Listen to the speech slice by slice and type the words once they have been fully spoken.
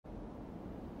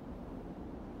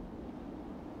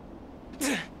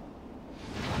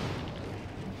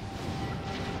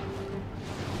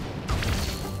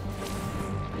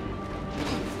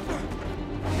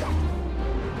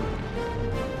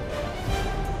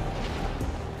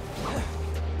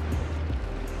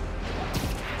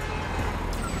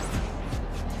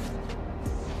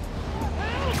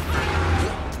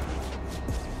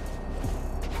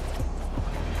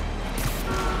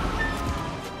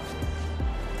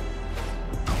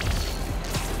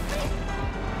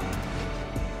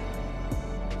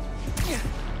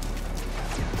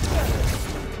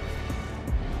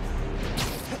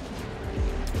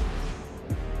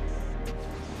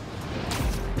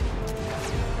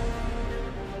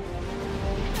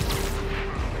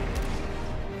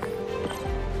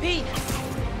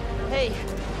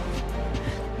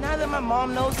my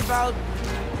mom knows about,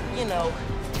 you know,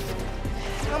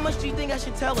 how much do you think I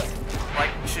should tell her? Like,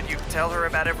 should you tell her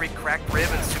about every cracked rib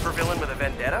and supervillain with a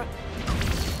vendetta?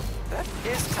 That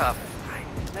is tough. I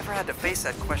never had to face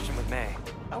that question with May.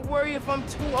 I worry if I'm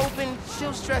too open,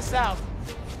 she'll stress out.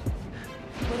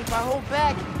 But if I hold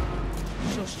back,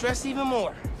 she'll stress even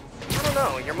more. I don't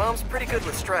know, your mom's pretty good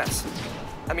with stress.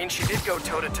 I mean, she did go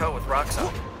toe-to-toe with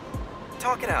Roxanne.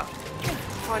 Talk it out.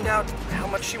 Find out how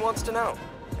much she wants to know,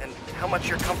 and how much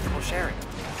you're comfortable sharing.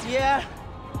 Yeah,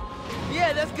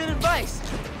 that's good advice.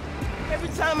 Every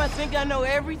time I think I know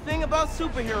everything about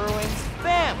superheroines,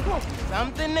 bam,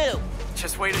 something new.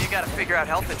 Just wait till you gotta figure out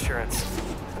health insurance.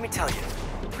 Let me tell you,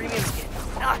 premiums get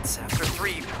nuts after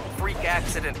 3 freak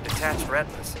accident detached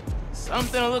retinas.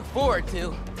 Something to look forward to.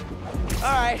 All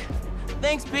right,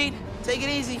 thanks, Pete. Take it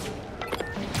easy.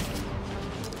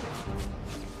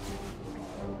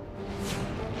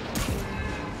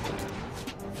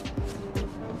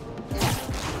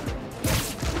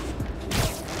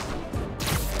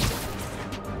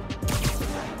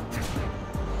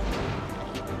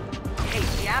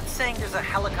 Saying there's a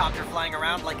helicopter flying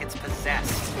around like it's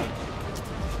possessed.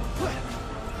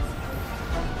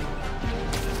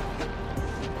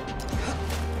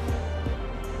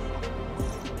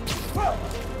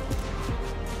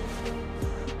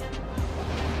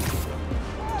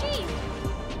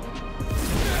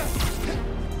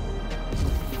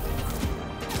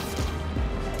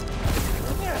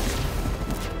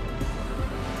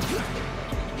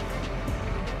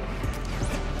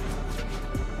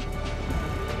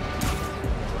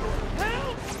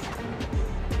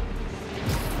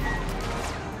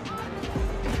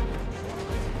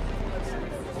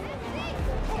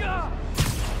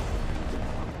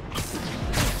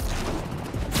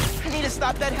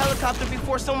 Stop that helicopter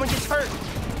before someone gets hurt.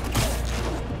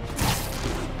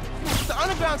 The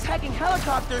Underground's hacking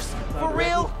helicopters. For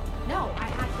real? No, I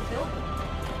hacked the building.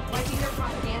 Wiping their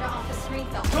propaganda off the screen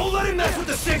felt. Don't let him mess with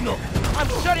the signal! I'm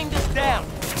shutting this down.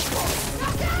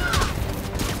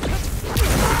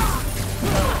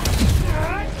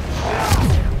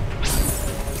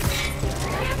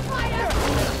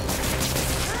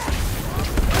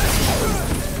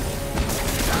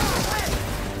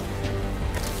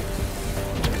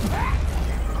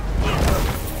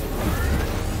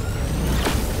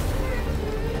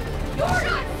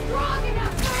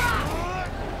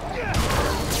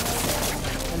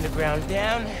 Underground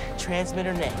down,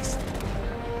 transmitter next.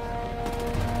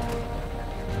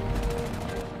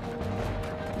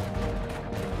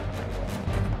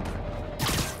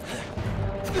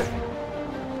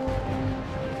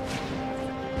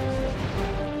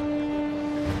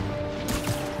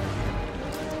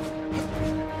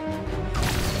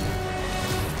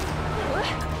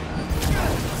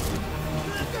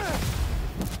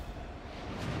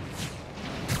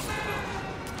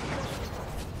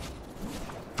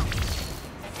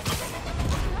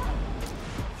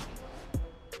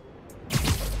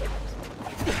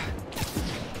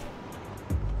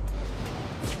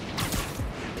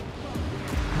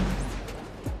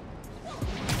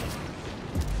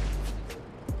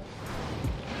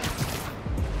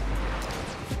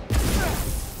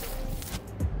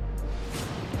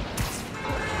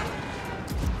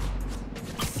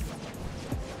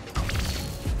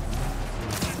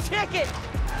 Check it!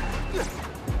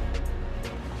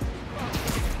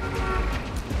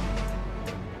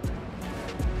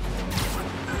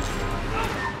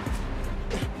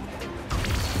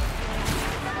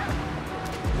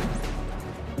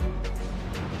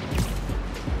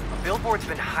 A billboard's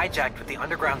been hijacked with the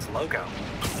Underground's logo.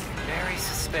 Very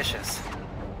suspicious.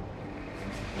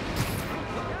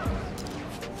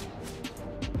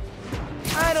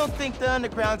 I don't think the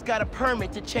Underground's got a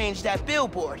permit to change that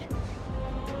billboard.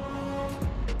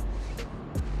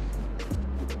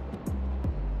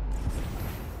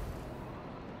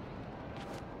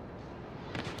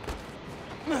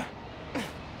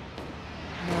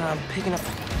 I'm picking up,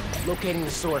 locating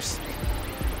the source.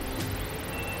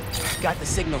 Got the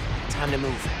signal. Time to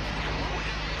move.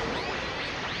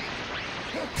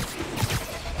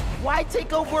 Why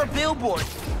take over a billboard?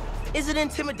 Is it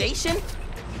intimidation?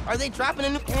 Are they dropping a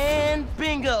new... And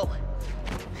bingo!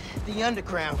 The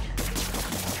Underground.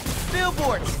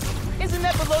 Billboards! Isn't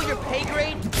that below your pay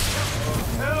grade?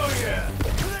 Hell yeah!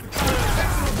 That's what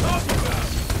I'm talking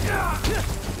about!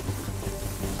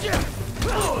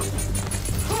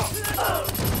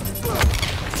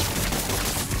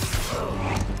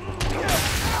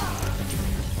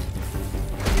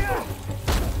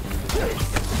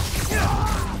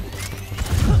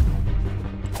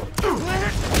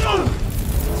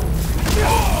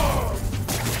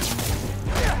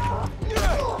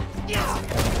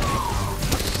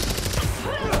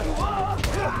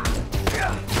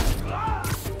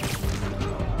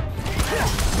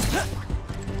 The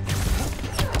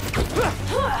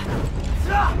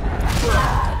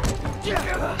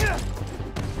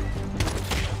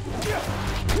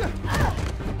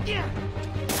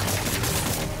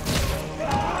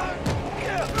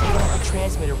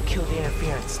transmitter will kill the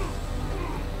interference.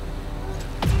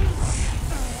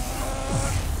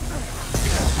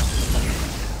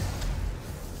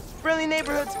 Friendly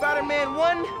Neighborhood Spider-Man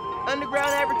 1,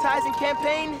 underground advertising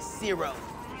campaign 0.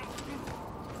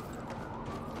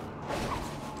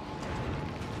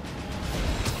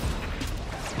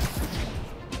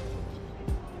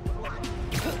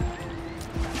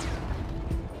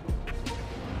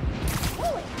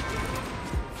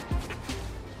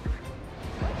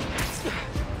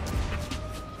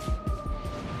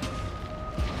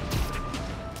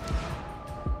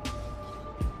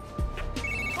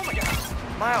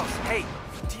 Miles, hey,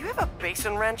 do you have a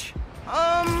basin wrench?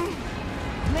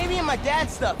 Maybe in my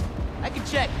dad's stuff. I can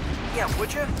check. Yeah,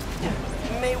 would you?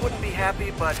 May wouldn't be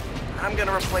happy, but I'm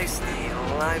gonna replace the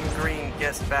lime green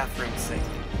guest bathroom sink.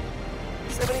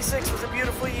 76 was a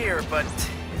beautiful year, but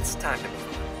it's time to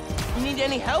move on. You need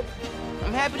any help?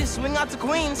 I'm happy to swing out to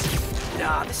Queens.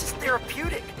 Nah, this is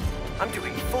therapeutic. I'm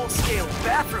doing full-scale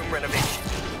bathroom renovation.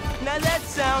 Now that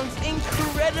sounds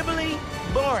incredibly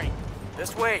boring.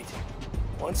 Just wait.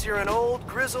 Once you're an old,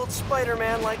 grizzled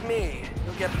Spider-Man like me,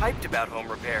 you'll get hyped about home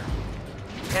repair.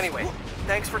 Anyway,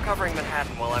 thanks for covering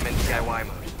Manhattan while I'm in DIY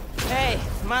mode. Hey,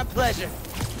 my pleasure.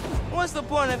 What's the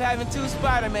point of having 2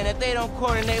 Spider-Men if they don't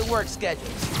coordinate work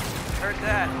schedules? Heard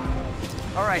that.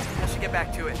 All right, I should get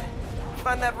back to it.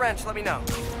 Find that wrench, let me know.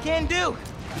 Can do.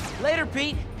 Later,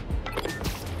 Pete.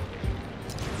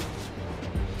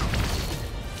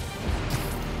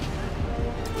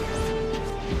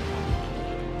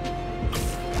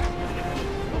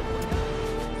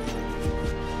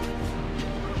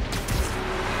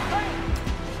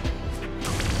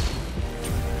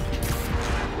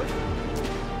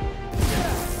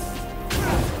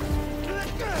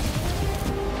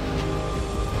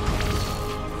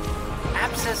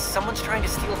 Says someone's trying to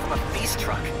steal from a beast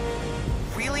truck.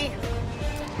 Really?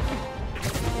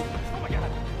 Oh my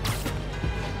god.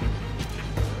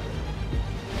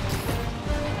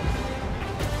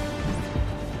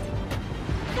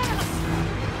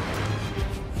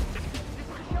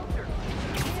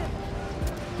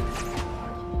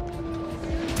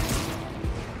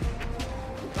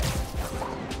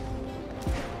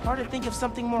 Hard to think of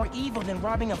something more evil than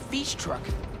robbing a feast truck.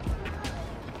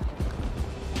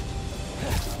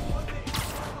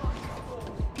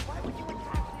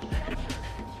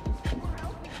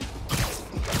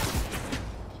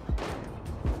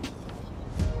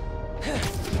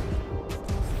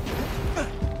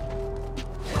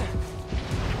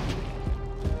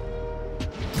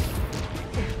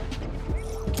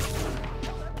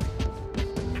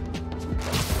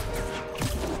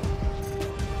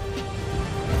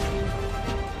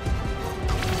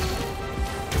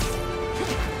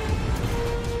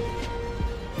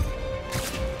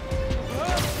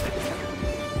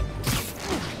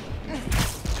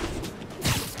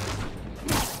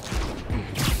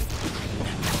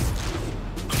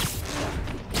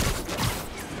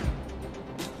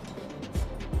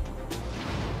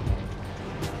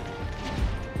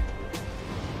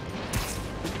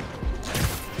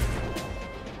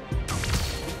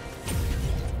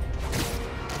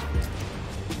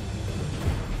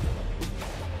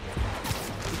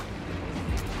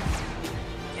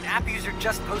 App user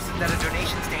just posted that a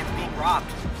donation stand's being robbed.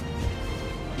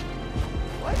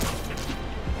 What?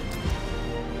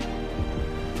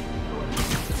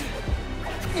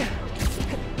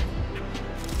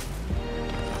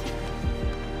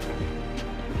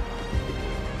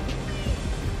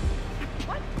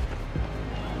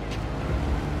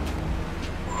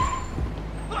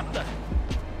 What the?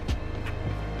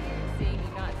 See,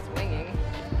 not swinging.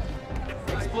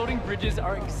 Exploding bridges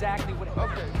are exactly what...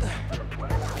 Okay.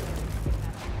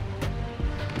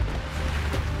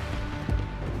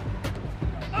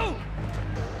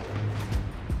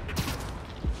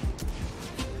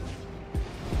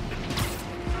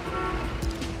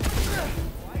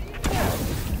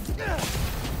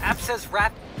 App says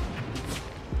rat...